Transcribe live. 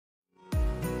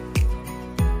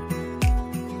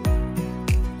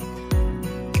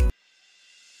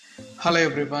Hello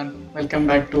everyone, welcome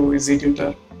back to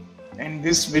EazyTutor. In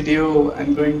this video,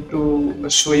 I'm going to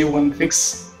show you one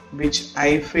fix which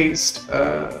I faced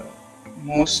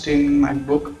most in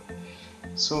MacBook.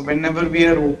 So whenever we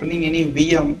are opening any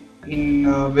VM in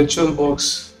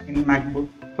VirtualBox in MacBook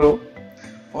Pro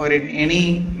or in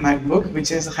any MacBook which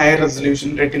has a higher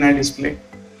resolution Retina display.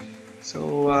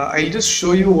 So I'll just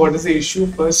show you what is the issue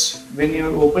first. When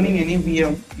you're opening any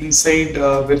VM inside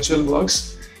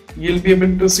VirtualBox, you'll be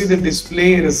able to see the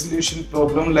display resolution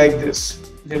problem like this.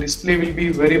 The display will be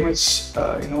very much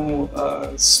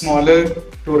smaller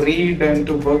to read and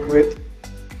to work with.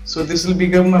 So this will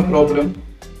become a problem.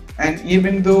 And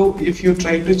even though if you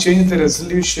try to change the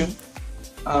resolution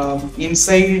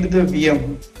inside the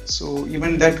VM, so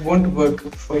even that won't work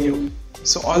for you.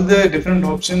 So all the different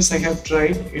options I have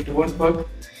tried, it won't work.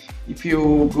 If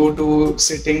you go to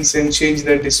settings and change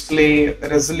the display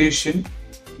resolution,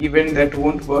 even that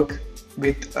won't work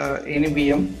with any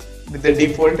VM with the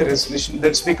default resolution.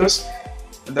 That's because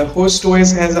the host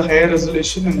OS has a higher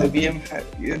resolution and the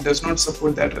VM does not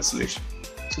support that resolution.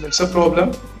 So that's a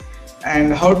problem.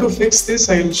 And how to fix this,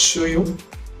 I will show you.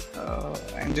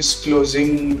 I'm just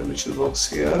closing the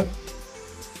VirtualBox here.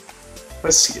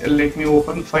 First, let me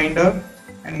open Finder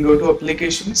and go to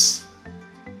Applications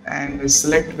and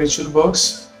select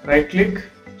VirtualBox. Right click,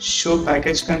 Show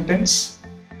Package Contents,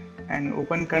 and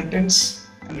open Contents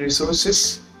and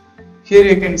Resources. Here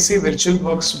you can see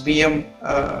VirtualBox VM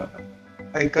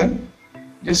icon.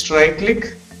 Just right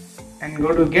click and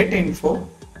go to Get Info.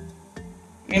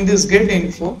 In this Get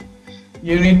Info,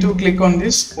 you need to click on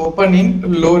this Open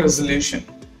in Low Resolution.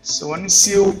 So once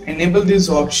you enable this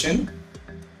option,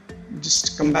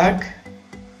 just come back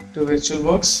to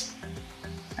VirtualBox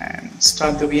and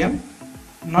start the VM.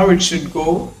 Now it should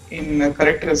go in a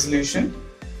correct resolution.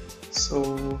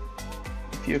 So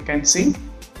if you can see,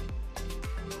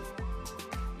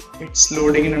 it's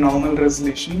loading in a normal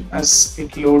resolution as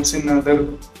it loads in other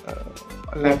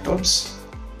laptops.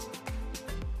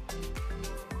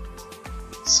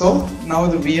 So now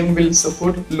the VM will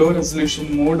support low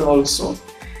resolution mode also,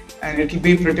 and it will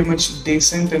be pretty much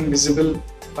decent and visible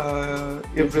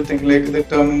everything like the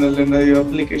terminal and your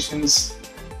applications.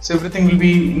 So everything will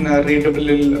be in a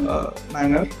readable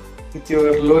manner with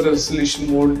your low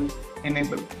resolution mode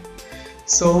enabled.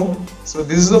 So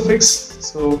this is the fix.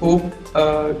 So hope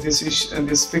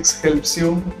this fix helps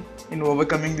you in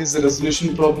overcoming this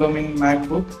resolution problem in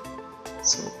MacBook.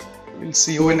 So we'll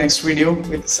see you in next video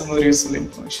with some other useful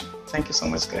information. Thank you so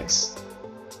much, guys.